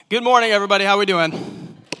Good morning, everybody. How we doing?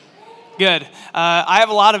 Good. I have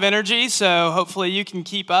a lot of energy, so hopefully you can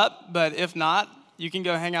keep up. But if not, you can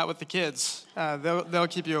go hang out with the kids. They'll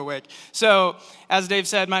keep you awake. So, as Dave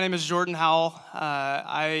said, my name is Jordan Howell.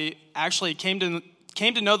 I actually came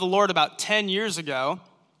to know the Lord about 10 years ago,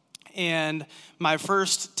 and my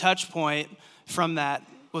first touch point from that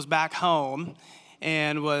was back home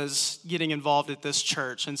and was getting involved at this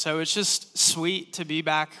church. And so it's just sweet to be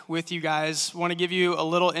back with you guys. Want to give you a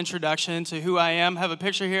little introduction to who I am. Have a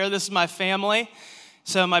picture here. This is my family.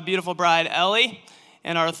 So my beautiful bride, Ellie,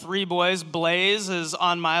 and our three boys. Blaze is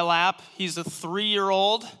on my lap. He's a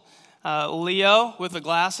 3-year-old. Leo, with the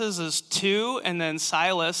glasses, is 2. And then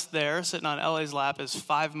Silas there, sitting on Ellie's lap, is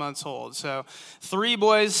 5 months old. So 3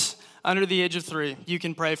 boys under the age of 3. You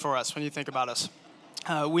can pray for us when you think about us.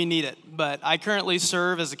 We need it. But I currently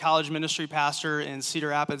serve as a college ministry pastor in Cedar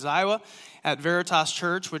Rapids, Iowa, at Veritas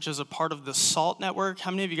Church, which is a part of the SALT network. How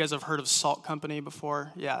many of you guys have heard of SALT Company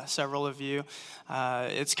before? Yeah, several of you.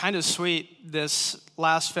 It's kind of sweet. This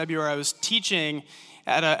last February, I was teaching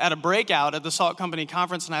at a breakout at the SALT Company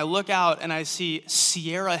conference, and I look out and I see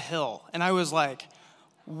Sierra Hill, and I was like,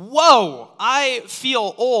 whoa, I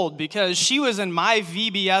feel old because she was in my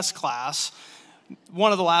VBS class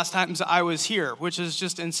one of the last times I was here, which is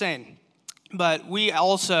just insane. But we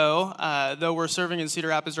also, though we're serving in Cedar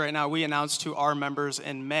Rapids right now, we announced to our members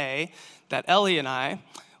in May that Ellie and I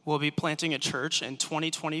will be planting a church in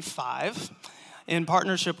 2025 in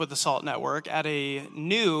partnership with the SALT Network at a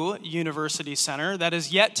new university center that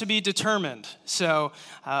is yet to be determined. So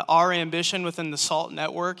our ambition within the SALT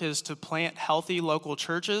Network is to plant healthy local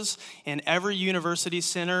churches in every university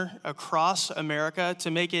center across America to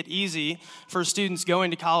make it easy for students going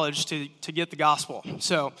to college to get the gospel.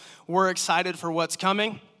 So we're excited for what's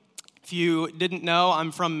coming. If you didn't know,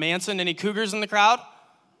 I'm from Manson. Any Cougars in the crowd?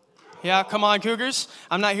 Yeah, come on, Cougars.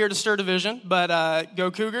 I'm not here to stir division, but go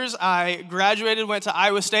Cougars. I graduated, went to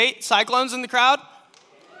Iowa State. Cyclones in the crowd?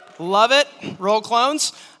 Love it. Roll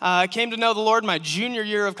Clones. Came to know the Lord my junior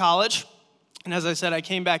year of college. And as I said, I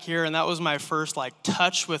came back here, and that was my first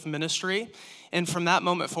touch with ministry. And from that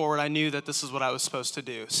moment forward, I knew that this is what I was supposed to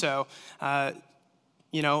do. So,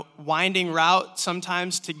 winding route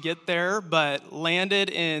sometimes to get there, but landed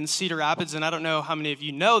in Cedar Rapids. And I don't know how many of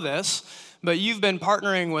you know this, but you've been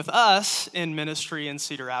partnering with us in ministry in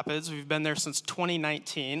Cedar Rapids. We've been there since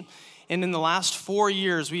 2019. And in the last 4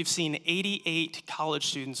 years, we've seen 88 college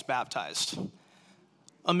students baptized.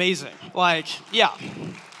 Amazing. Yeah.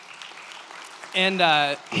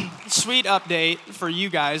 And sweet update for you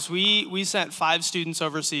guys. We sent 5 students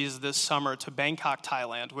overseas this summer to Bangkok,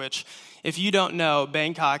 Thailand, which, if you don't know,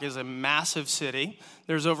 Bangkok is a massive city.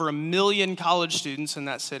 There's over 1 million college students in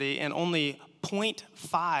that city, and only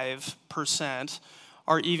 0.5%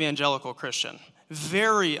 are evangelical Christian.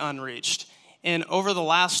 Very unreached. And over the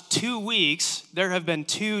last 2 weeks, there have been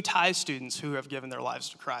 2 Thai students who have given their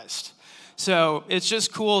lives to Christ. So it's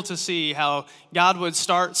just cool to see how God would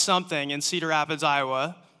start something in Cedar Rapids,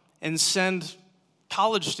 Iowa, and send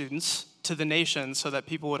college students to the nation so that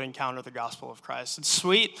people would encounter the gospel of Christ. It's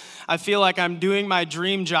sweet. I feel like I'm doing my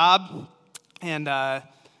dream job, and I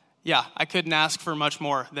couldn't ask for much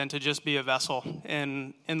more than to just be a vessel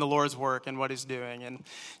in the Lord's work and what He's doing. And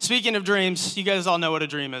speaking of dreams, you guys all know what a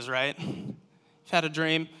dream is, right? You've had a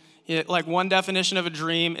dream. One definition of a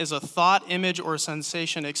dream is a thought, image, or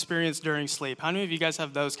sensation experienced during sleep. How many of you guys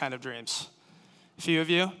have those kind of dreams? A few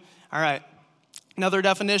of you? All right. Another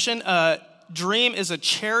definition, dream is a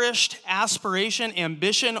cherished aspiration,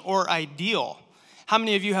 ambition, or ideal. How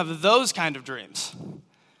many of you have those kind of dreams?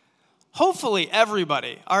 Hopefully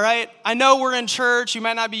everybody, all right? I know we're in church. You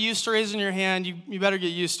might not be used to raising your hand. You better get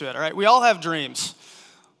used to it, all right? We all have dreams.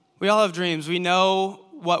 We all have dreams. We know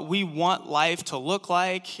what we want life to look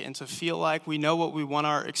like and to feel like. We know what we want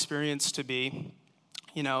our experience to be.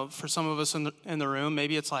 For some of us in the room,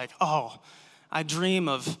 maybe it's like, oh, I dream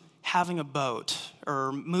of having a boat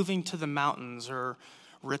or moving to the mountains or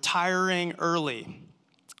retiring early.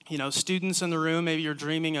 Students in the room, maybe you're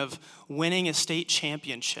dreaming of winning a state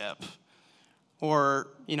championship or,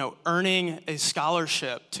 earning a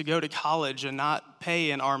scholarship to go to college and not pay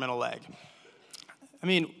an arm and a leg.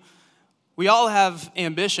 We all have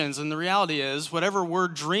ambitions, and the reality is whatever we're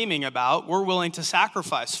dreaming about, we're willing to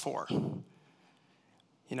sacrifice for.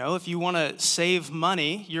 If you want to save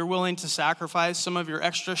money, you're willing to sacrifice some of your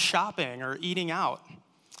extra shopping or eating out.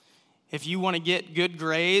 If you want to get good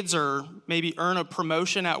grades or maybe earn a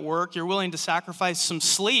promotion at work, you're willing to sacrifice some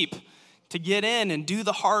sleep to get in and do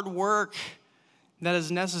the hard work that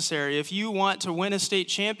is necessary. If you want to win a state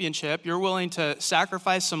championship, you're willing to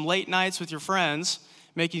sacrifice some late nights with your friends,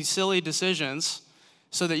 making silly decisions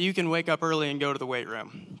so that you can wake up early and go to the weight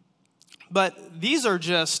room. But these are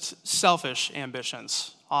just selfish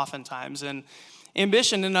ambitions oftentimes. And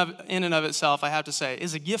ambition in and of itself, I have to say,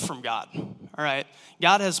 is a gift from God. All right?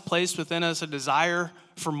 God has placed within us a desire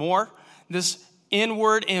for more. This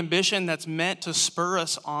inward ambition that's meant to spur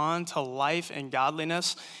us on to life and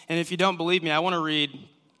godliness. And if you don't believe me, I want to read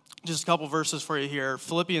just a couple verses for you here.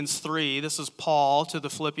 Philippians 3, this is Paul to the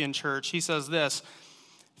Philippian church. He says this,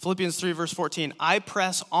 Philippians 3, verse 14, I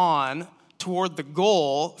press on toward the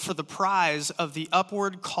goal for the prize of the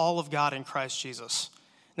upward call of God in Christ Jesus.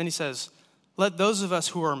 Then he says, let those of us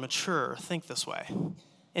who are mature think this way.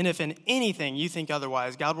 And if in anything you think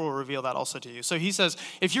otherwise, God will reveal that also to you. So he says,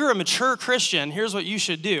 if you're a mature Christian, here's what you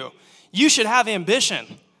should do. You should have ambition.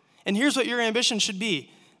 And here's what your ambition should be.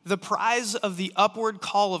 The prize of the upward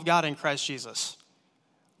call of God in Christ Jesus.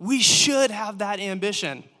 We should have that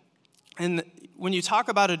ambition. And when you talk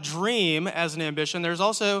about a dream as an ambition, there's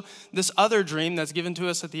also this other dream that's given to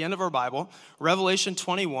us at the end of our Bible, Revelation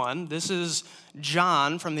 21. This is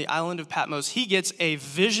John from the island of Patmos. He gets a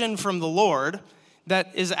vision from the Lord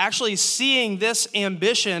that is actually seeing this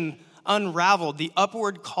ambition unraveled, the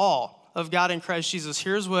upward call of God in Christ Jesus.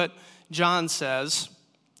 Here's what John says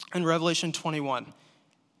in Revelation 21. He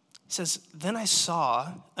says, then I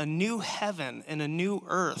saw a new heaven and a new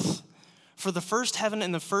earth. For the first heaven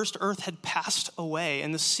and the first earth had passed away,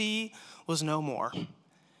 and the sea was no more.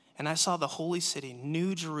 And I saw the holy city,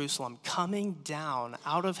 New Jerusalem, coming down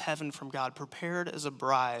out of heaven from God, prepared as a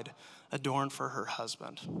bride adorned for her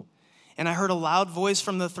husband. And I heard a loud voice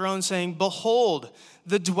from the throne saying, behold,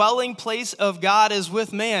 the dwelling place of God is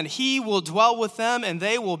with man. He will dwell with them, and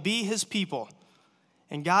they will be his people.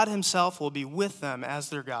 And God himself will be with them as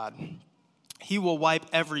their God. He will wipe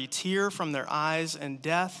every tear from their eyes, and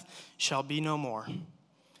death shall be no more.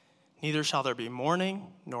 Neither shall there be mourning,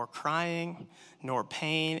 nor crying, nor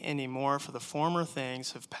pain anymore, for the former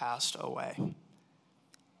things have passed away.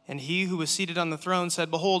 And he who was seated on the throne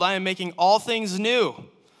said, behold, I am making all things new.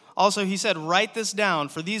 Also, he said, write this down,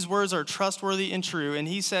 for these words are trustworthy and true. And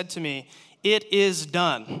he said to me, it is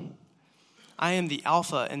done. I am the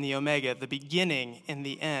Alpha and the Omega, the beginning and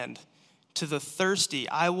the end. To the thirsty,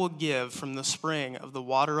 I will give from the spring of the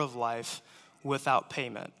water of life without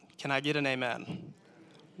payment. Can I get an amen?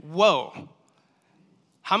 Whoa.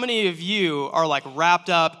 How many of you are like wrapped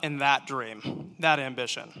up in that dream, that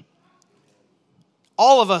ambition?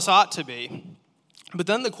 All of us ought to be. But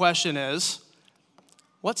then the question is,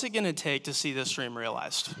 what's it going to take to see this dream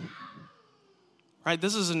realized? Right?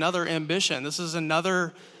 This is another ambition. This is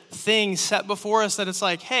another thing set before us that it's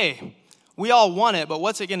like, hey, we all want it, but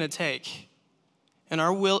what's it going to take? And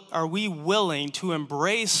are we willing to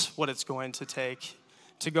embrace what it's going to take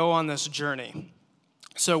to go on this journey?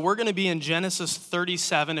 So we're going to be in Genesis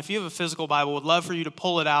 37. If you have a physical Bible, would love for you to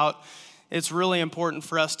pull it out. It's really important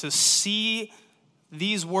for us to see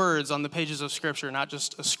these words on the pages of Scripture, not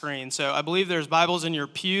just a screen. So I believe there's Bibles in your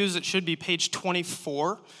pews. It should be page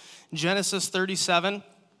 24, Genesis 37.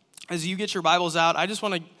 As you get your Bibles out, I just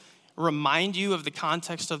want to remind you of the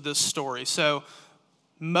context of this story. So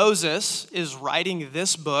Moses is writing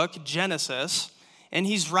this book, Genesis, and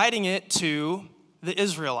he's writing it to the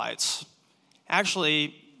Israelites.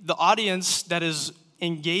 Actually, the audience that is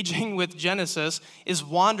engaging with Genesis is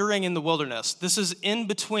wandering in the wilderness. This is in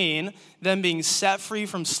between them being set free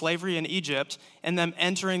from slavery in Egypt and them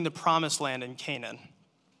entering the promised land in Canaan.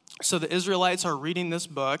 So the Israelites are reading this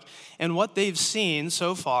book, and what they've seen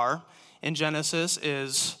so far in Genesis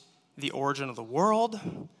is the origin of the world,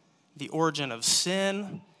 the origin of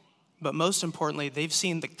sin, but most importantly, they've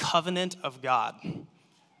seen the covenant of God.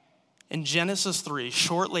 In Genesis 3,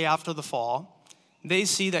 shortly after the fall, they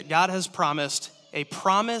see that God has promised a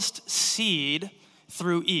promised seed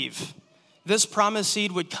through Eve. This promised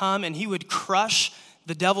seed would come and he would crush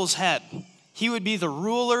the devil's head. He would be the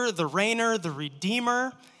ruler, the reigner, the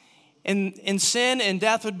redeemer, and sin and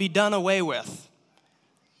death would be done away with.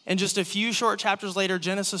 And just a few short chapters later,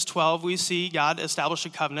 Genesis 12, we see God establish a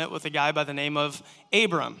covenant with a guy by the name of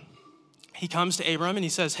Abram. He comes to Abram and he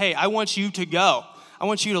says, hey, I want you to go. I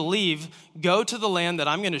want you to leave. Go to the land that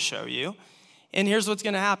I'm going to show you. And here's what's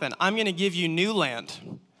going to happen. I'm going to give you new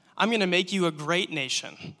land. I'm going to make you a great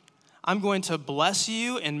nation. I'm going to bless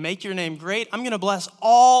you and make your name great. I'm going to bless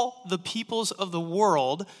all the peoples of the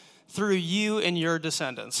world through you and your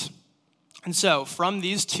descendants. And so from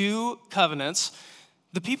these two covenants,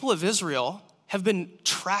 the people of Israel have been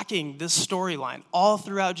tracking this storyline all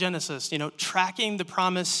throughout Genesis, tracking the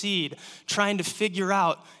promised seed, trying to figure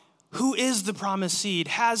out who is the promised seed?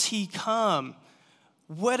 Has he come?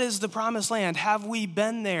 What is the promised land? Have we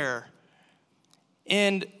been there?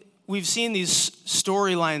 And we've seen these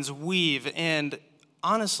storylines weave, and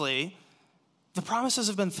honestly, the promises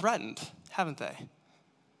have been threatened, haven't they?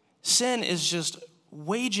 Sin is just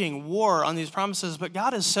waging war on these promises, but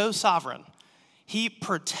God is so sovereign. He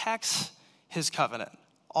protects his covenant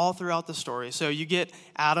all throughout the story. So you get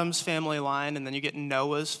Adam's family line, and then you get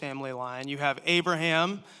Noah's family line. You have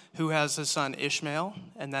Abraham, who has his son Ishmael,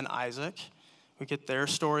 and then Isaac. We get their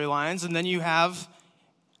storylines. And then you have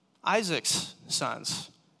Isaac's sons,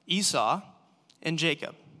 Esau and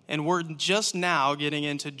Jacob. And we're just now getting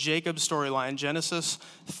into Jacob's storyline, Genesis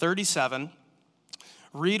 37.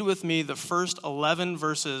 Read with me the first 11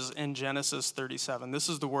 verses in Genesis 37. This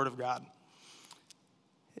is the word of God.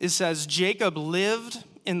 It says, Jacob lived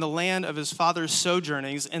in the land of his father's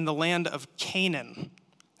sojournings in the land of Canaan.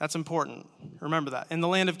 That's important. Remember that. In the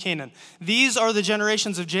land of Canaan. These are the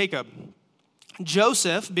generations of Jacob.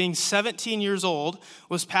 Joseph, being 17 years old,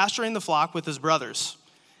 was pasturing the flock with his brothers.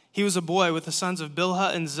 He was a boy with the sons of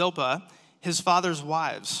Bilhah and Zilpah, his father's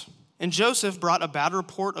wives. And Joseph brought a bad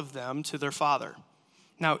report of them to their father.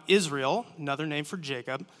 Now Israel, another name for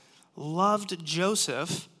Jacob, loved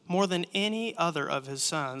Joseph more than any other of his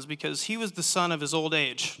sons because he was the son of his old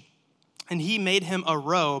age. And he made him a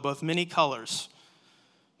robe of many colors.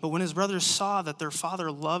 But when his brothers saw that their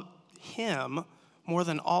father loved him more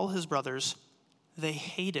than all his brothers, they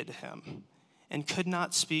hated him and could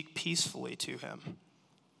not speak peacefully to him.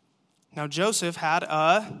 Now Joseph had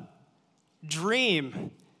a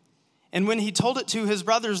dream, and when he told it to his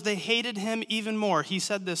brothers, they hated him even more. He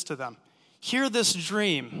said this to them, "Hear this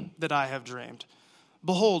dream that I have dreamed.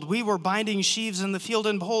 Behold, we were binding sheaves in the field,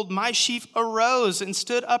 and behold, my sheaf arose and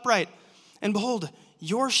stood upright. And behold,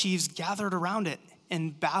 your sheaves gathered around it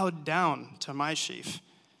and bowed down to my sheaf."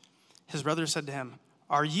 His brothers said to him,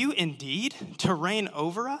 "Are you indeed to reign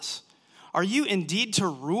over us? Are you indeed to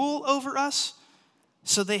rule over us?"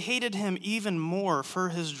 So they hated him even more for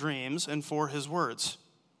his dreams and for his words.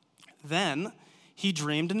 Then he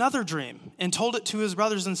dreamed another dream and told it to his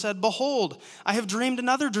brothers and said, "Behold, I have dreamed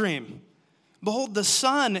another dream. Behold, the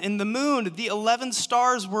sun and the moon, the 11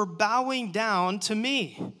 stars were bowing down to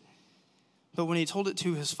me." But when he told it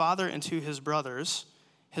to his father and to his brothers,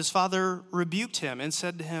 his father rebuked him and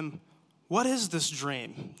said to him, "What is this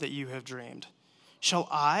dream that you have dreamed? Shall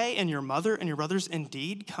I and your mother and your brothers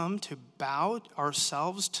indeed come to bow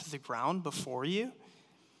ourselves to the ground before you?"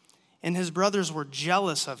 And his brothers were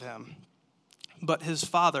jealous of him, but his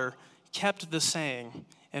father kept the saying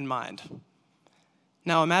in mind.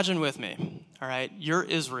 Now imagine with me, all right, you're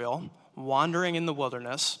Israel wandering in the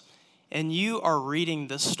wilderness, and you are reading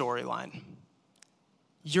this storyline.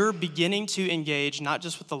 You're beginning to engage not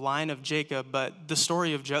just with the line of Jacob, but the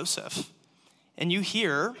story of Joseph. And you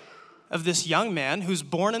hear of this young man who's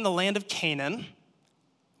born in the land of Canaan,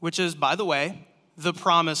 which is, by the way, the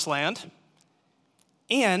promised land.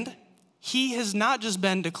 And he has not just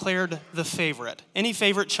been declared the favorite. Any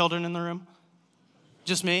favorite children in the room?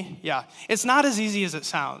 Just me? Yeah. It's not as easy as it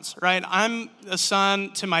sounds, right? I'm a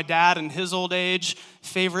son to my dad in his old age,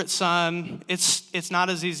 favorite son. It's not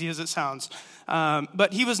as easy as it sounds.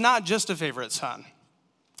 But he was not just a favorite son.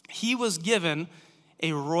 He was given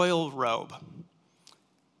a royal robe.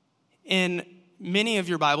 In many of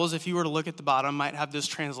your Bibles, if you were to look at the bottom, might have this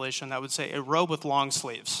translation that would say a robe with long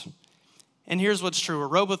sleeves. And here's what's true. A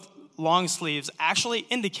robe with long sleeves actually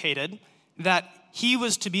indicated that he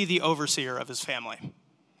was to be the overseer of his family.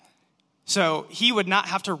 So he would not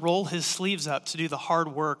have to roll his sleeves up to do the hard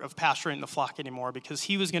work of pasturing the flock anymore because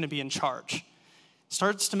he was going to be in charge. It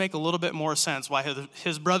starts to make a little bit more sense why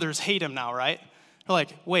his brothers hate him now, right? They're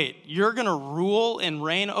like, wait, you're going to rule and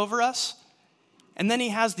reign over us? And then he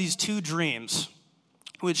has these two dreams,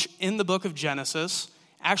 which in the book of Genesis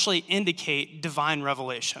actually indicate divine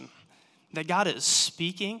revelation. That God is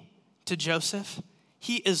speaking to Joseph.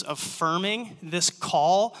 He is affirming this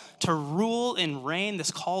call to rule and reign,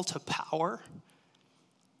 this call to power.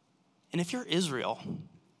 And if you're Israel,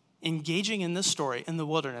 engaging in this story in the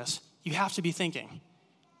wilderness, you have to be thinking,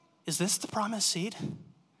 is this the promised seed?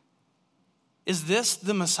 Is this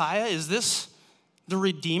the Messiah? Is this the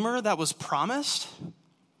Redeemer that was promised?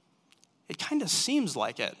 It kind of seems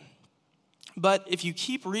like it. But if you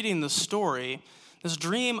keep reading the story, this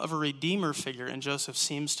dream of a Redeemer figure in Joseph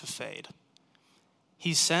seems to fade.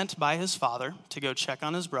 He's sent by his father to go check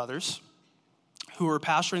on his brothers who were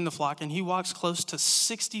pasturing the flock, and he walks close to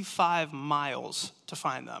 65 miles to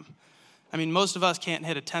find them. I mean, most of us can't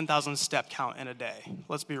hit a 10,000 step count in a day.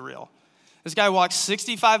 Let's be real. This guy walks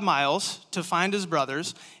 65 miles to find his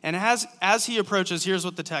brothers, and as he approaches, here's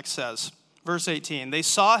what the text says. Verse 18, they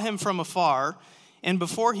saw him from afar, and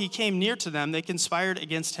before he came near to them, they conspired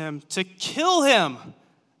against him to kill him.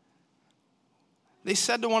 They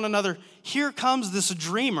said to one another, "Here comes this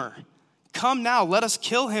dreamer. Come now, let us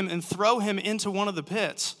kill him and throw him into one of the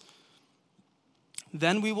pits.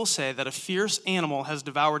 Then we will say that a fierce animal has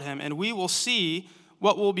devoured him, and we will see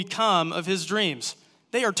what will become of his dreams."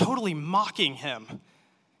 They are totally mocking him.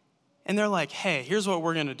 And they're like, "Hey, here's what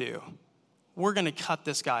we're going to do. We're going to cut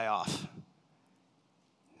this guy off."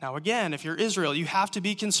 Now again, if you're Israel, you have to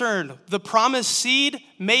be concerned. The promised seed,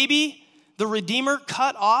 maybe, the Redeemer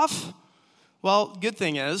cut off. Well, good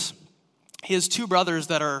thing is, he has two brothers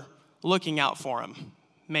that are looking out for him,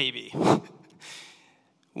 maybe.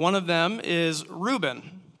 One of them is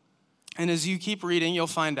Reuben. And as you keep reading, you'll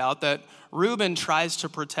find out that Reuben tries to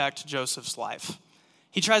protect Joseph's life.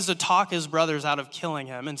 He tries to talk his brothers out of killing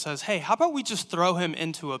him and says, "Hey, how about we just throw him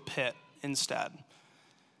into a pit instead?"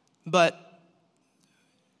 But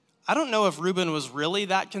I don't know if Reuben was really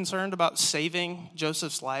that concerned about saving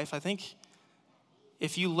Joseph's life. I think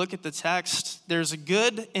if you look at the text, there's a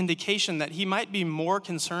good indication that he might be more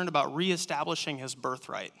concerned about reestablishing his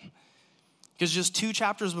birthright. Because just 2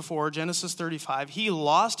 chapters before, Genesis 35, he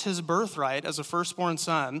lost his birthright as a firstborn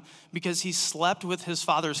son because he slept with his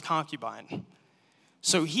father's concubine.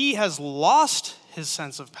 So he has lost his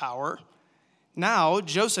sense of power. Now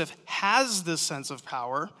Joseph has this sense of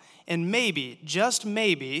power, and maybe, just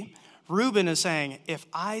maybe, Reuben is saying, if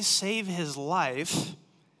I save his life,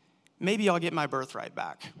 maybe I'll get my birthright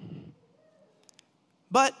back.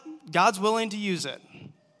 But God's willing to use it.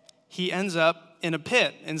 He ends up in a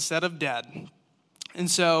pit instead of dead. And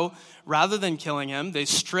so, rather than killing him, they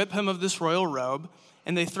strip him of this royal robe,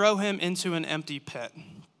 and they throw him into an empty pit.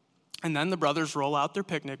 And then the brothers roll out their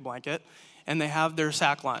picnic blanket, and they have their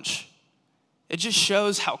sack lunch. It just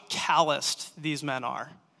shows how calloused these men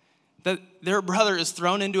are. That their brother is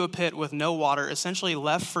thrown into a pit with no water, essentially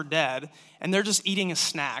left for dead, and they're just eating a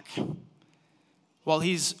snack while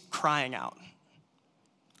he's crying out.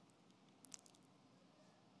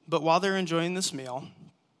 But while they're enjoying this meal,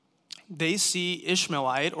 they see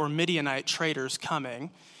Ishmaelite or Midianite traders coming,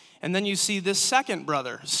 and then you see this second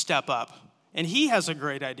brother step up, and he has a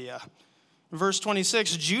great idea. Verse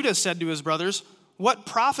 26, Judah said to his brothers, "What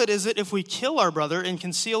profit is it if we kill our brother and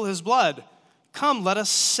conceal his blood? Come, let us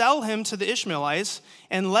sell him to the Ishmaelites,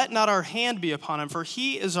 and let not our hand be upon him, for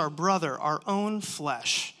he is our brother, our own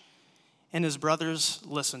flesh." And his brothers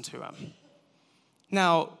listened to him.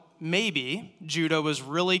 Now, maybe Judah was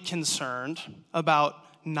really concerned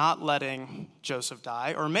about not letting Joseph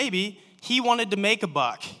die, or maybe he wanted to make a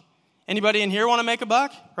buck. Anybody in here want to make a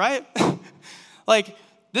buck, right? Like,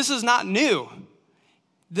 this is not new.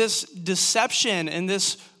 This deception and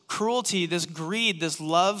this cruelty, this greed, this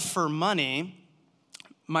love for money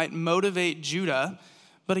might motivate Judah,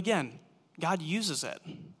 but again, God uses it.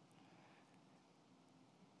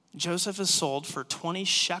 Joseph is sold for 20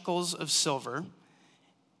 shekels of silver,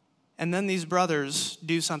 and then these brothers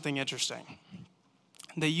do something interesting.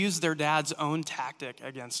 They use their dad's own tactic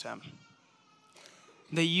against him.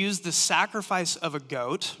 They use the sacrifice of a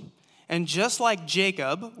goat, and just like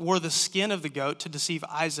Jacob wore the skin of the goat to deceive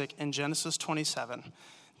Isaac in Genesis 27,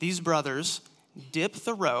 these brothers dip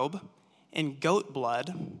the robe in goat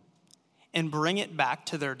blood and bring it back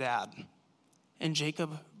to their dad. And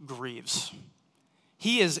Jacob grieves.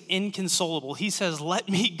 He is inconsolable. He says, "Let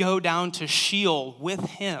me go down to Sheol with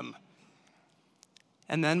him."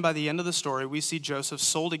 And then by the end of the story, we see Joseph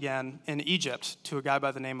sold again in Egypt to a guy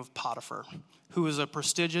by the name of Potiphar, who was a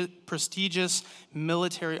prestigious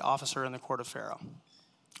military officer in the court of Pharaoh.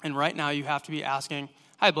 And right now you have to be asking,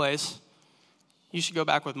 "Hi, Blaze, you should go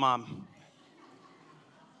back with Mom."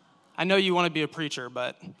 I know you want to be a preacher,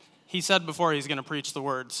 but he said before he's going to preach the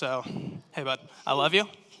word. So, hey, bud, I love you.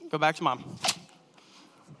 Go back to Mom.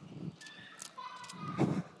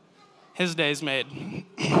 His day's made.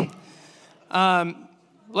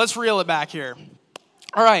 Let's reel it back here.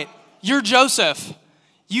 All right, you're Joseph.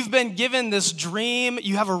 You've been given this dream.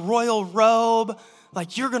 You have a royal robe.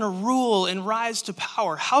 Like, you're going to rule and rise to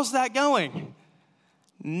power. How's that going?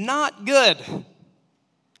 Not good.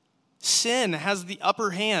 Sin has the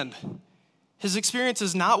upper hand. His experience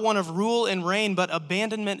is not one of rule and reign, but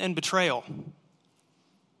abandonment and betrayal.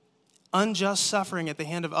 Unjust suffering at the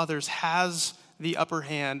hand of others has the upper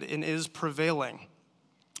hand and is prevailing.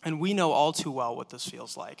 And we know all too well what this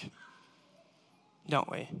feels like, don't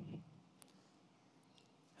we?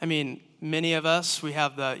 I mean, many of us, we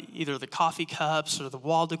have either the coffee cups or the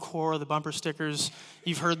wall decor, the bumper stickers.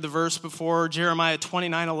 You've heard the verse before, Jeremiah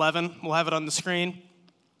 29:11. We'll have it on the screen.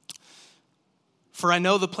 "For I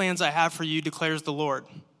know the plans I have for you, declares the Lord,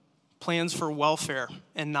 plans for welfare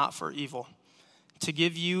and not for evil, to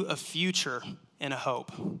give you a future and a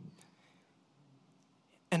hope."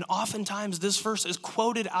 And oftentimes this verse is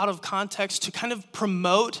quoted out of context to kind of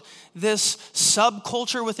promote this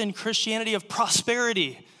subculture within Christianity of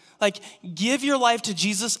prosperity. Like, give your life to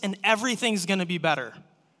Jesus and everything's gonna be better.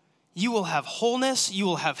 You will have wholeness, you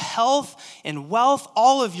will have health and wealth.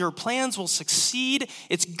 All of your plans will succeed.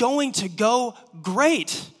 It's going to go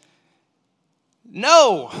great.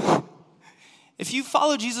 No. If you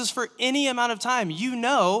follow Jesus for any amount of time, you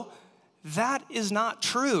know that is not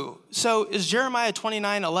true. So is Jeremiah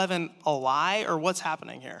 29:11 a lie, or what's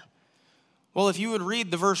happening here? Well, if you would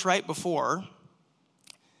read the verse right before,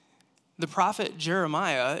 the prophet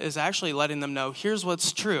Jeremiah is actually letting them know, here's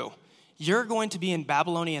what's true. You're going to be in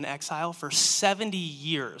Babylonian exile for 70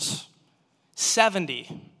 years.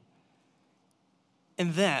 70.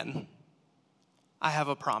 And then I have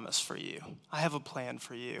a promise for you. I have a plan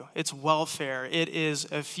for you. It's welfare. It is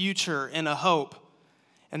a future and a hope.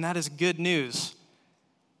 And that is good news.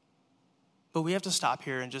 But we have to stop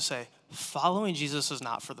here and just say, following Jesus is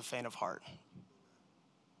not for the faint of heart.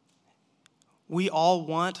 We all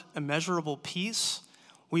want immeasurable peace.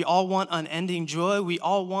 We all want unending joy. We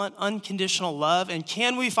all want unconditional love. And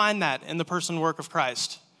can we find that in the person and work of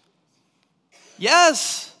Christ?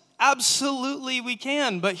 Yes, absolutely we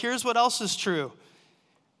can. But here's what else is true.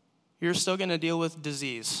 You're still going to deal with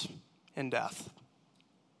disease and death.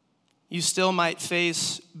 You still might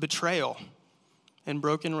face betrayal and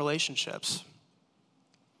broken relationships.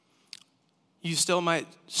 You still might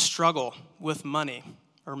struggle with money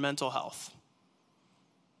or mental health.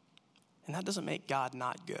 And that doesn't make God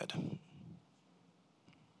not good.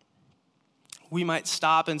 We might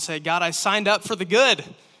stop and say, God, I signed up for the good.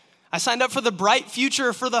 I signed up for the bright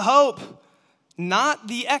future, for the hope, not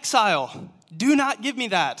the exile. Do not give me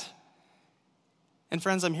that. And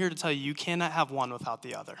friends, I'm here to tell you, you cannot have one without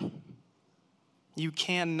the other. You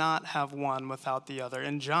cannot have one without the other.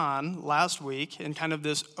 And John, last week, in kind of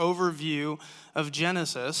this overview of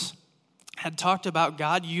Genesis, had talked about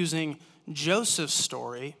God using Joseph's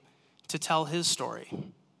story to tell his story.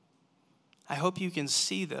 I hope you can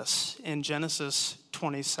see this in Genesis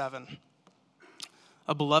 27.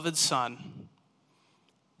 A beloved son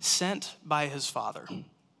sent by his father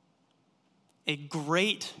a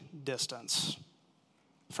great distance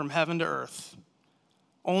from heaven to earth,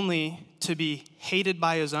 only to be hated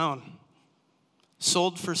by his own,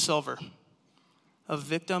 sold for silver, a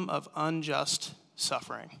victim of unjust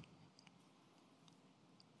suffering.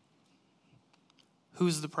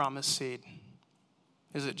 Who's the promised seed?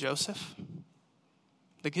 Is it Joseph?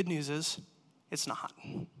 The good news is, it's not.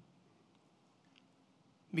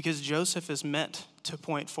 Because Joseph is meant to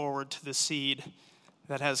point forward to the seed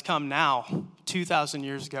that has come now, 2,000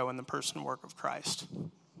 years ago, in the person and work of Christ.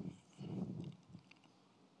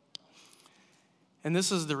 And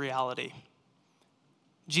this is the reality.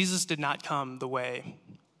 Jesus did not come the way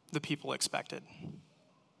the people expected.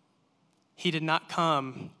 He did not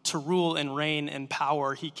come to rule and reign in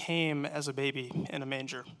power. He came as a baby in a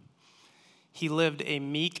manger. He lived a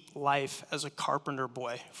meek life as a carpenter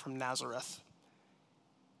boy from Nazareth.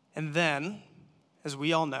 And then, as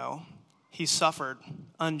we all know, he suffered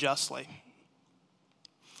unjustly.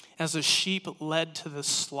 As a sheep led to the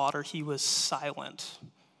slaughter, he was silent.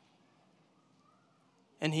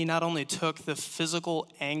 And he not only took the physical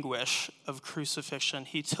anguish of crucifixion,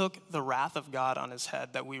 he took the wrath of God on his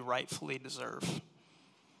head that we rightfully deserve,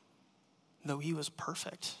 though he was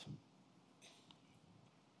perfect.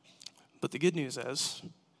 But the good news is,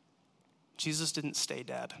 Jesus didn't stay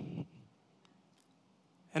dead.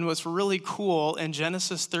 And what's really cool in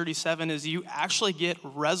Genesis 37 is you actually get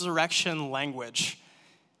resurrection language,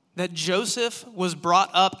 that Joseph was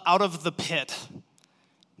brought up out of the pit.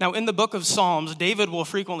 Now, in the book of Psalms, David will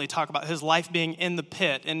frequently talk about his life being in the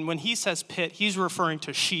pit. And when he says pit, he's referring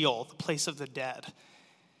to Sheol, the place of the dead.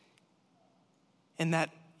 And that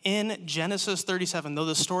in Genesis 37, though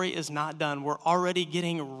the story is not done, we're already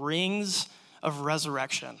getting rings of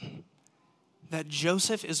resurrection. That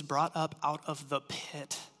Joseph is brought up out of the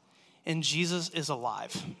pit. And Jesus is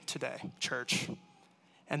alive today, church.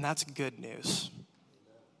 And that's good news.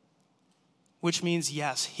 Which means,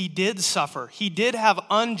 yes, he did suffer. He did have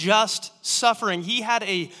unjust suffering. He had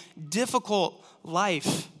a difficult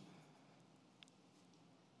life.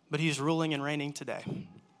 But he's ruling and reigning today.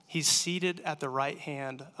 He's seated at the right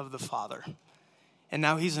hand of the Father. And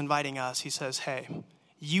now he's inviting us. He says, hey,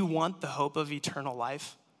 you want the hope of eternal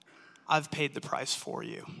life? I've paid the price for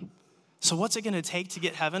you. So what's it going to take to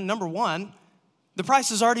get heaven? Number one, the price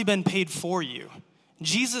has already been paid for you.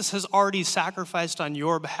 Jesus has already sacrificed on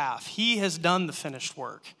your behalf. He has done the finished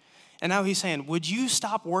work. And now he's saying, would you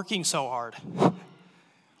stop working so hard?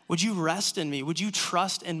 Would you rest in me? Would you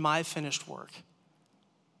trust in my finished work?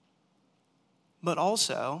 But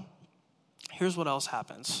also, here's what else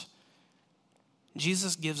happens.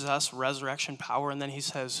 Jesus gives us resurrection power, and then he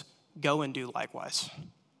says, go and do likewise.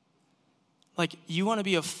 Like, you want to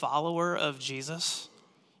be a follower of Jesus?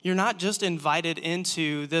 You're not just invited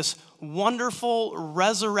into this wonderful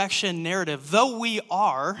resurrection narrative, though we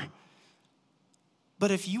are.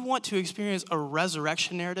 But if you want to experience a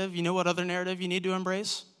resurrection narrative, you know what other narrative you need to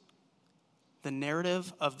embrace? The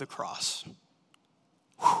narrative of the cross.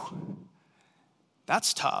 Whew.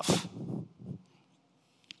 That's tough.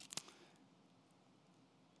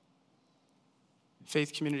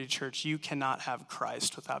 Faith Community Church, you cannot have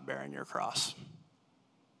Christ without bearing your cross.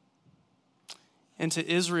 And to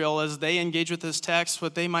Israel, as they engage with this text,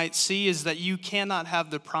 what they might see is that you cannot have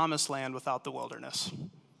the promised land without the wilderness.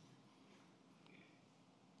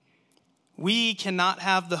 We cannot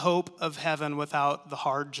have the hope of heaven without the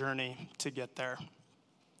hard journey to get there.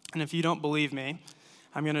 And if you don't believe me,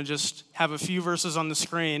 I'm going to just have a few verses on the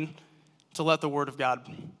screen to let the Word of God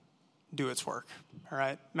do its work. All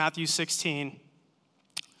right, Matthew 16.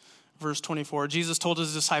 Verse 24, Jesus told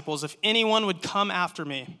his disciples, if anyone would come after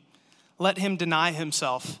me, let him deny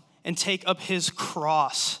himself and take up his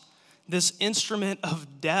cross, this instrument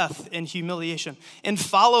of death and humiliation, and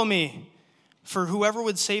follow me. For whoever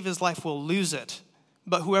would save his life will lose it,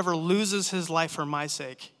 but whoever loses his life for my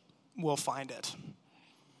sake will find it.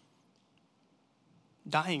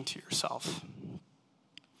 Dying to yourself.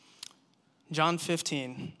 John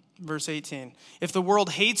 15. Verse 18, if the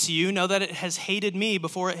world hates you, know that it has hated me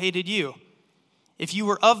before it hated you. If you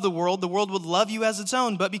were of the world would love you as its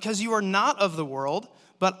own. But because you are not of the world,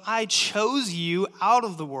 but I chose you out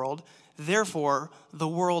of the world, therefore the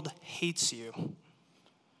world hates you.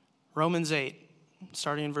 Romans 8,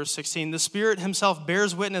 starting in verse 16, the Spirit himself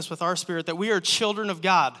bears witness with our spirit that we are children of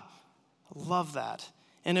God. I love that.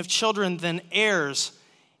 And if children, then heirs,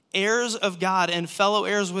 heirs of God and fellow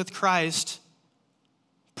heirs with Christ,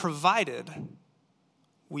 provided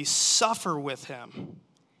we suffer with him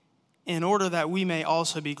in order that we may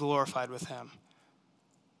also be glorified with him.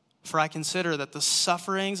 For I consider that the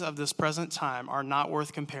sufferings of this present time are not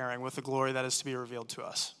worth comparing with the glory that is to be revealed to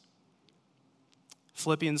us.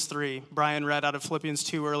 Philippians 3, Brian read out of Philippians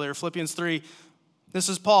 2 earlier. Philippians 3, this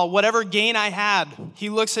is Paul. Whatever gain I had, he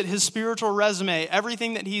looks at his spiritual resume,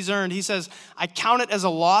 everything that he's earned. He says, I count it as a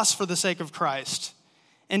loss for the sake of Christ.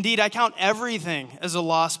 Indeed, I count everything as a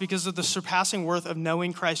loss because of the surpassing worth of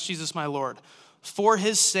knowing Christ Jesus my Lord. For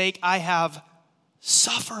his sake I have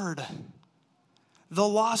suffered. The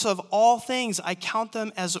loss of all things, I count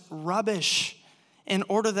them as rubbish in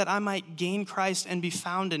order that I might gain Christ and be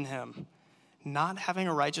found in him, not having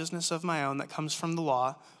a righteousness of my own that comes from the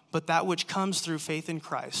law, but that which comes through faith in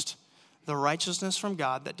Christ, the righteousness from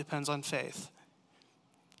God that depends on faith.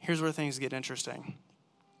 Here's where things get interesting.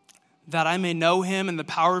 That I may know him and the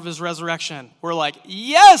power of his resurrection. We're like,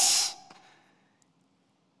 yes!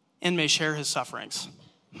 And may share his sufferings.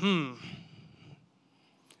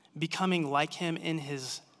 Becoming like him in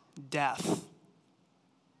his death.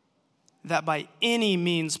 That by any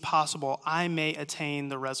means possible, I may attain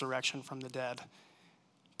the resurrection from the dead.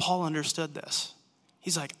 Paul understood this.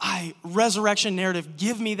 He's like, resurrection narrative,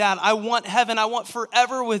 give me that. I want heaven. I want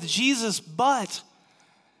forever with Jesus, but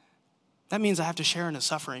that means I have to share in his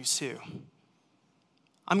sufferings too.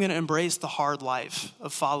 I'm going to embrace the hard life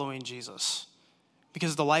of following Jesus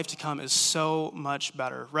because the life to come is so much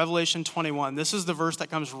better. Revelation 21, this is the verse that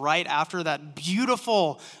comes right after that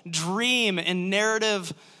beautiful dream and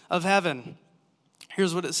narrative of heaven.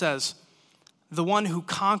 Here's what it says. The one who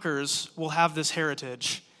conquers will have this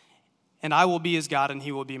heritage, and I will be his God and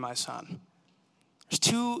he will be my son. There's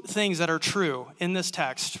two things that are true in this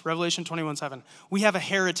text, Revelation 21:7. We have a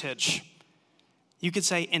heritage. You could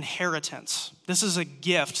say inheritance. This is a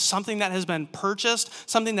gift, something that has been purchased,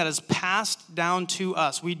 something that is passed down to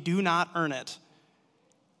us. We do not earn it.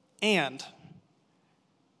 And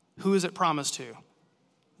who is it promised to?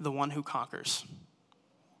 The one who conquers.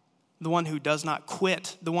 The one who does not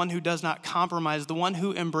quit. The one who does not compromise. The one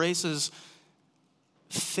who embraces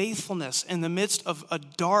faithfulness in the midst of a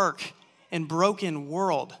dark and broken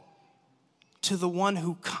world. To the one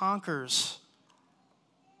who conquers,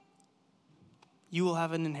 you will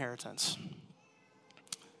have an inheritance.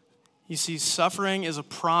 You see, suffering is a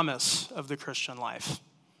promise of the Christian life.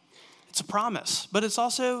 It's a promise, but it's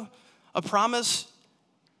also a promise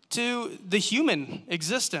to the human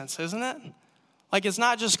existence, isn't it? Like, it's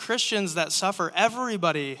not just Christians that suffer.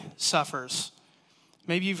 Everybody suffers.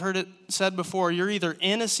 Maybe you've heard it said before, you're either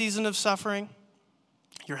in a season of suffering,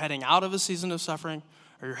 you're heading out of a season of suffering,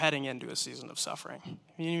 or you're heading into a season of suffering.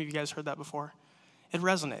 Any of you guys heard that before? It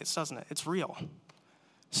resonates, doesn't it? It's real.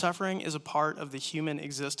 Suffering is a part of the human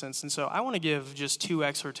existence. And so I want to give just 2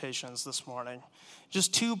 exhortations this morning.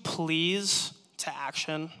 Just 2 pleas to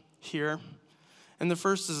action here. And the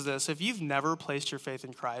first is this: if you've never placed your faith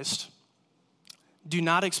in Christ, do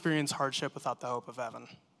not experience hardship without the hope of heaven.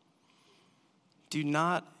 Do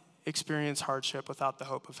not experience hardship without the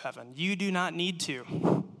hope of heaven. You do not need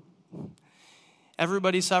to.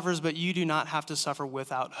 Everybody suffers, but you do not have to suffer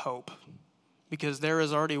without hope, because there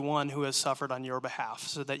is already one who has suffered on your behalf,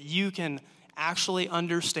 so that you can actually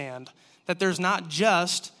understand that there's not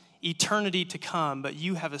just eternity to come, but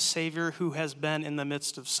you have a Savior who has been in the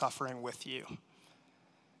midst of suffering with you.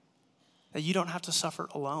 That you don't have to suffer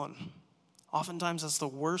alone. Oftentimes, that's the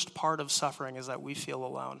worst part of suffering, is that we feel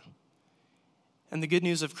alone. And the good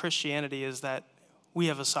news of Christianity is that we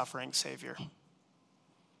have a suffering Savior.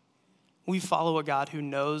 We follow a God who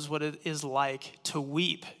knows what it is like to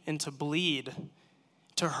weep and to bleed,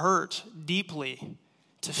 to hurt deeply,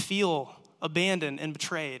 to feel abandoned and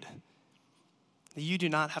betrayed. You do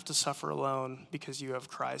not have to suffer alone because you have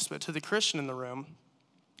Christ. But to the Christian in the room,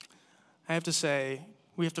 I have to say,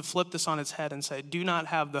 we have to flip this on its head and say, do not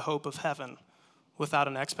have the hope of heaven without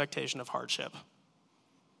an expectation of hardship.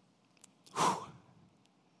 Whew.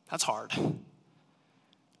 That's hard.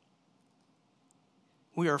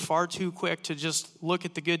 We are far too quick to just look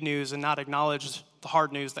at the good news and not acknowledge the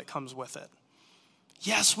hard news that comes with it.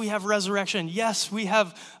 Yes, we have resurrection. Yes, we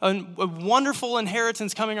have a wonderful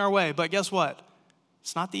inheritance coming our way. But guess what?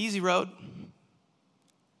 It's not the easy road.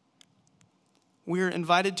 We are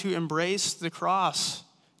invited to embrace the cross,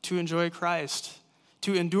 to enjoy Christ,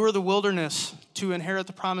 to endure the wilderness, to inherit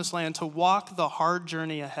the promised land, to walk the hard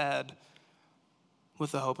journey ahead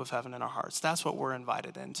with the hope of heaven in our hearts. That's what we're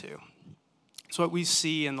invited into. It's what we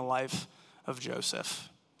see in the life of Joseph.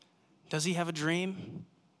 Does he have a dream?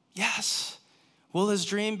 Yes. Will his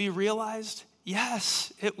dream be realized?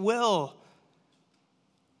 Yes, it will.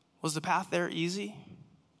 Was the path there easy?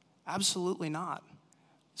 Absolutely not.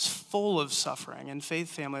 It's full of suffering. And Faith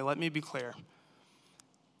family, let me be clear.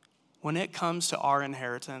 When it comes to our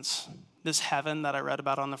inheritance, this heaven that I read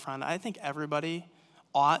about on the front, I think everybody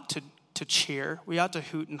ought to cheer. We ought to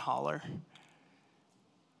hoot and holler.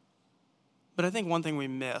 But I think one thing we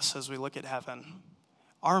miss as we look at heaven,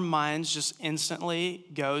 our minds just instantly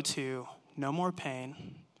go to no more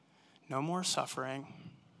pain, no more suffering,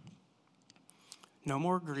 no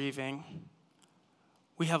more grieving.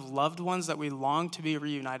 We have loved ones that we long to be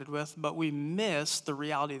reunited with, but we miss the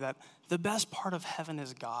reality that the best part of heaven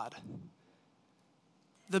is God.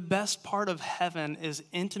 The best part of heaven is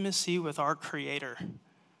intimacy with our Creator.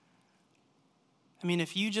 I mean,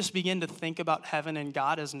 if you just begin to think about heaven and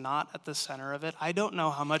God is not at the center of it, I don't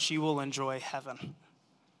know how much you will enjoy heaven.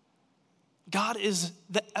 God is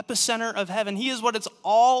the epicenter of heaven. He is what it's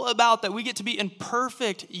all about, that we get to be in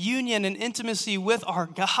perfect union and intimacy with our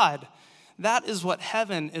God. That is what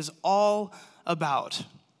heaven is all about.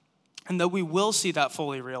 And that we will see that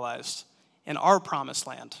fully realized in our promised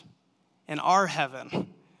land, in our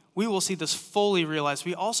heaven. We will see this fully realized.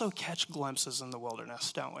 We also catch glimpses in the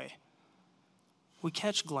wilderness, don't we? We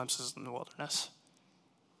catch glimpses in the wilderness.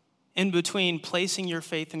 In between placing your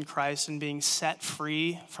faith in Christ and being set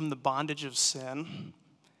free from the bondage of sin,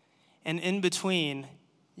 and in between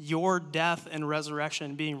your death and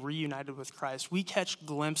resurrection being reunited with Christ, we catch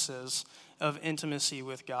glimpses of intimacy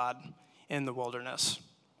with God in the wilderness.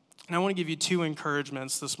 And I want to give you 2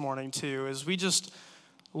 encouragements this morning too, as we just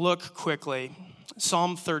look quickly.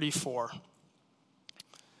 Psalm 34.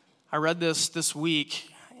 I read this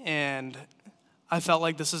week, and I felt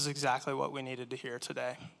like this is exactly what we needed to hear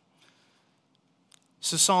today.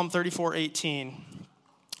 So Psalm 34:18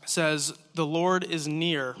 says, "The Lord is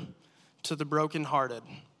near to the brokenhearted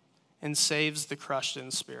and saves the crushed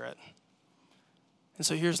in spirit." And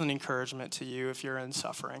so here's an encouragement to you if you're in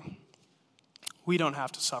suffering. We don't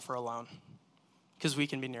have to suffer alone because we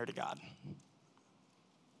can be near to God.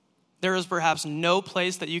 There is perhaps no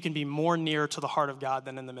place that you can be more near to the heart of God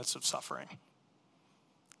than in the midst of suffering.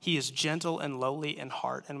 He is gentle and lowly in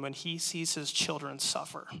heart, and when he sees his children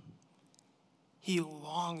suffer, he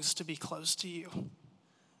longs to be close to you.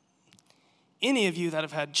 Any of you that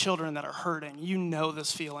have had children that are hurting, you know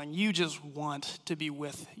this feeling. You just want to be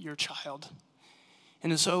with your child.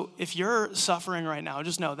 And so if you're suffering right now,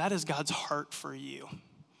 just know that is God's heart for you.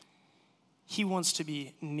 He wants to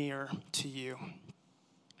be near to you.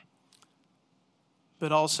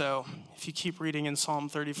 But also, if you keep reading in Psalm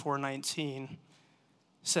 34:19,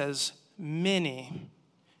 says, "Many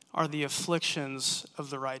are the afflictions of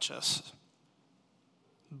the righteous,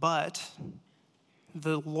 but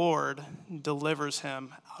the Lord delivers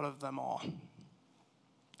him out of them all."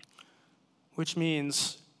 which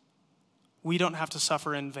means we don't have to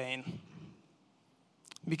suffer in vain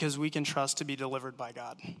because we can trust to be delivered by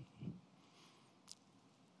God.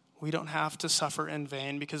 We don't have to suffer in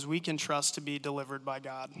vain because we can trust to be delivered by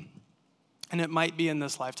God. And it might be in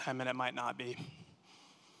this lifetime and it might not be.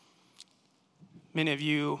 Many of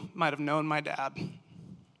you might have known my dad,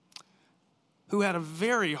 who had a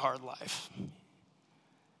very hard life,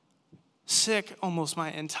 sick almost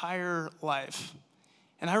my entire life.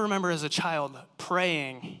 And I remember as a child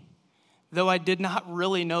praying, though I did not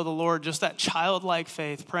really know the Lord, just that childlike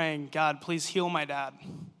faith, praying, God, please heal my dad.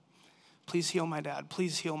 Please heal my dad.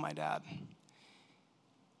 Please heal my dad.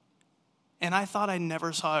 And I thought I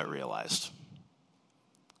never saw it realized.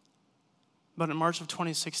 But in March of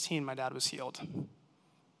 2016, my dad was healed.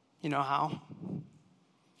 You know how?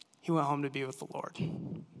 He went home to be with the Lord.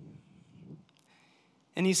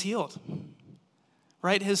 And he's healed.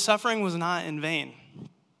 Right? His suffering was not in vain.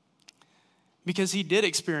 Because he did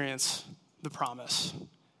experience the promise.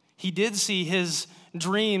 He did see his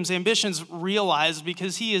dreams, ambitions realized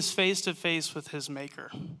because he is face to face with his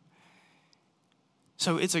Maker.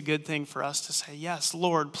 So it's a good thing for us to say, yes,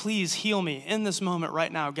 Lord, please heal me in this moment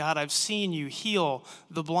right now. God, I've seen you heal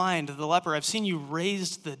the blind, the leper. I've seen you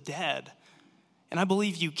raise the dead. And I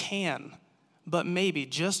believe you can. But maybe,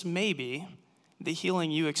 just maybe, the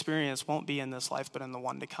healing you experience won't be in this life, but in the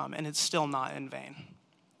one to come. And it's still not in vain.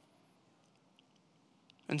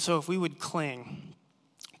 And so if we would cling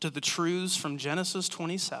to the truths from Genesis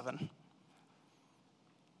 27,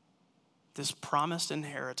 this promised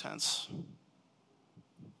inheritance,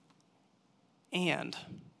 and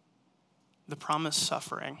the promised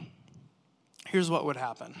suffering, here's what would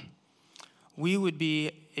happen. We would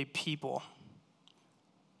be a people.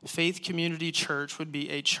 Faith Community Church would be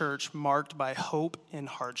a church marked by hope in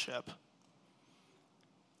hardship.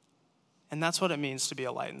 And that's what it means to be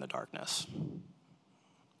a light in the darkness.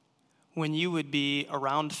 When you would be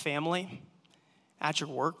around family, at your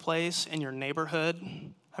workplace, in your neighborhood.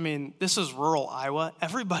 I mean, this is rural Iowa.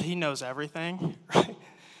 Everybody knows everything, right?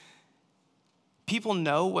 People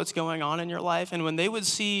know what's going on in your life, and when they would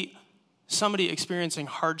see somebody experiencing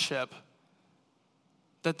hardship,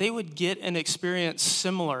 that they would get an experience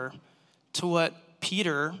similar to what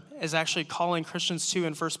Peter is actually calling Christians to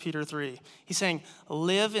in 1 Peter 3. He's saying,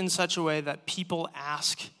 live in such a way that people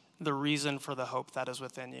ask the reason for the hope that is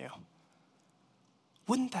within you.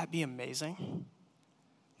 Wouldn't that be amazing?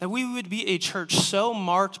 That we would be a church so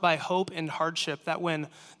marked by hope and hardship that when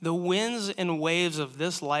the winds and waves of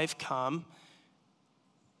this life come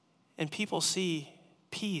and people see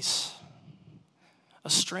peace, a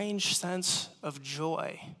strange sense of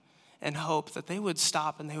joy and hope, that they would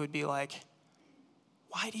stop and they would be like,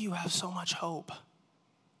 why do you have so much hope?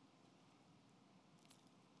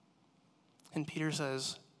 And Peter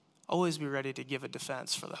says, always be ready to give a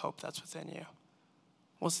defense for the hope that's within you.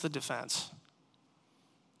 What's the defense?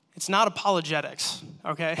 It's not apologetics,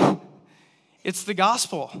 okay? It's the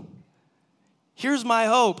gospel. Here's my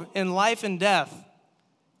hope in life and death,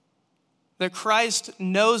 that Christ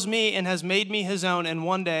knows me and has made me his own, and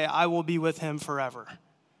one day I will be with him forever.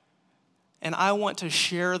 And I want to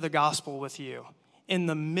share the gospel with you in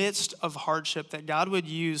the midst of hardship, that God would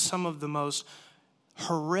use some of the most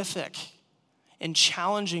horrific and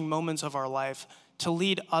challenging moments of our life to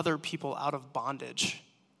lead other people out of bondage.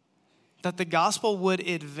 That the gospel would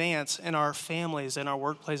advance in our families, in our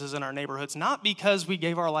workplaces, in our neighborhoods, not because we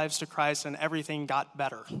gave our lives to Christ and everything got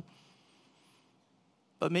better,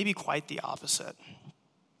 but maybe quite the opposite.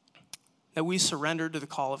 That we surrendered to the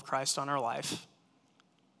call of Christ on our life,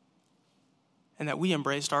 and that we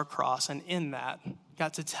embraced our cross, and in that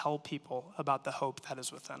got to tell people about the hope that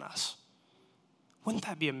is within us. Wouldn't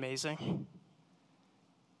that be amazing?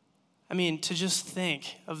 I mean, to just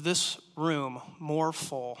think of this room more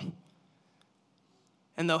full.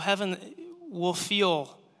 And though heaven will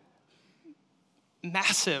feel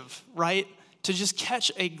massive, right? To just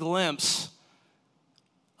catch a glimpse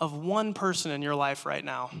of one person in your life right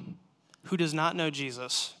now who does not know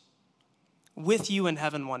Jesus with you in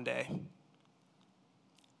heaven one day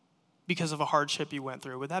because of a hardship you went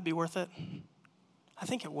through. Would that be worth it? I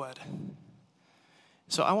think it would.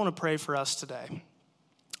 So I want to pray for us today.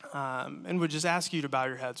 And would just ask you to bow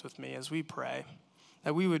your heads with me as we pray,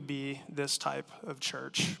 that we would be this type of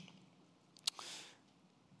church.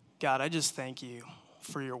 God, I just thank you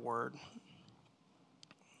for your word.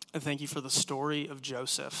 I thank you for the story of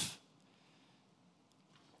Joseph.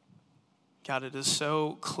 God, it is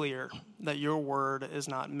so clear that your word is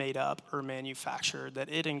not made up or manufactured,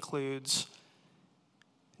 that it includes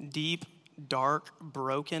deep, dark,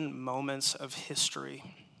 broken moments of history.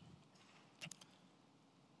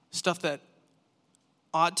 Stuff that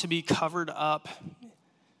ought to be covered up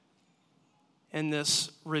in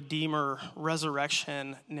this Redeemer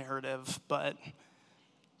resurrection narrative, but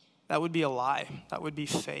that would be a lie. That would be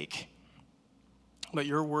fake. But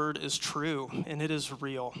your word is true, and it is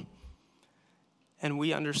real. And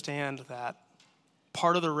we understand that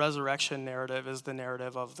part of the resurrection narrative is the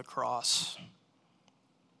narrative of the cross.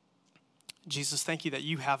 Jesus, thank you that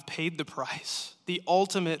you have paid the price, the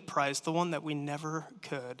ultimate price, the one that we never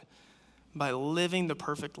could, by living the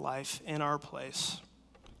perfect life in our place,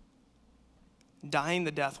 dying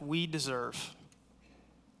the death we deserve,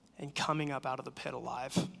 and coming up out of the pit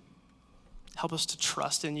alive. Help us to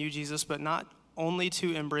trust in you, Jesus, but not only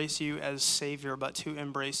to embrace you as Savior, but to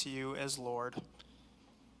embrace you as Lord,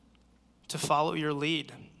 to follow your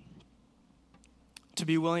lead, to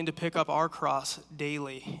be willing to pick up our cross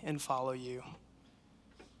daily and follow you,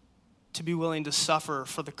 to be willing to suffer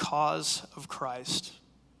for the cause of Christ,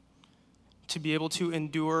 to be able to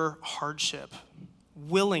endure hardship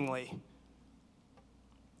willingly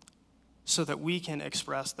so that we can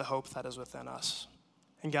express the hope that is within us.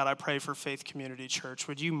 And God, I pray for Faith Community Church.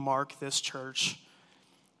 Would you mark this church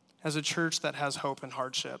as a church that has hope in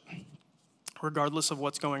hardship, regardless of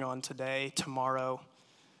what's going on today, tomorrow,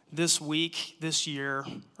 this week, this year,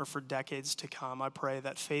 or for decades to come? I pray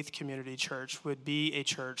that Faith Community Church would be a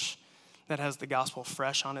church that has the gospel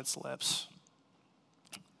fresh on its lips,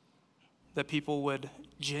 that people would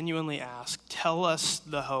genuinely ask, tell us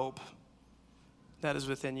the hope that is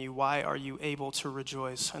within you. Why are you able to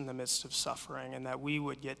rejoice in the midst of suffering? And that we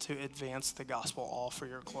would get to advance the gospel all for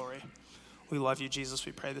your glory. We love you, Jesus.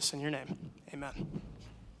 We pray this in your name. Amen.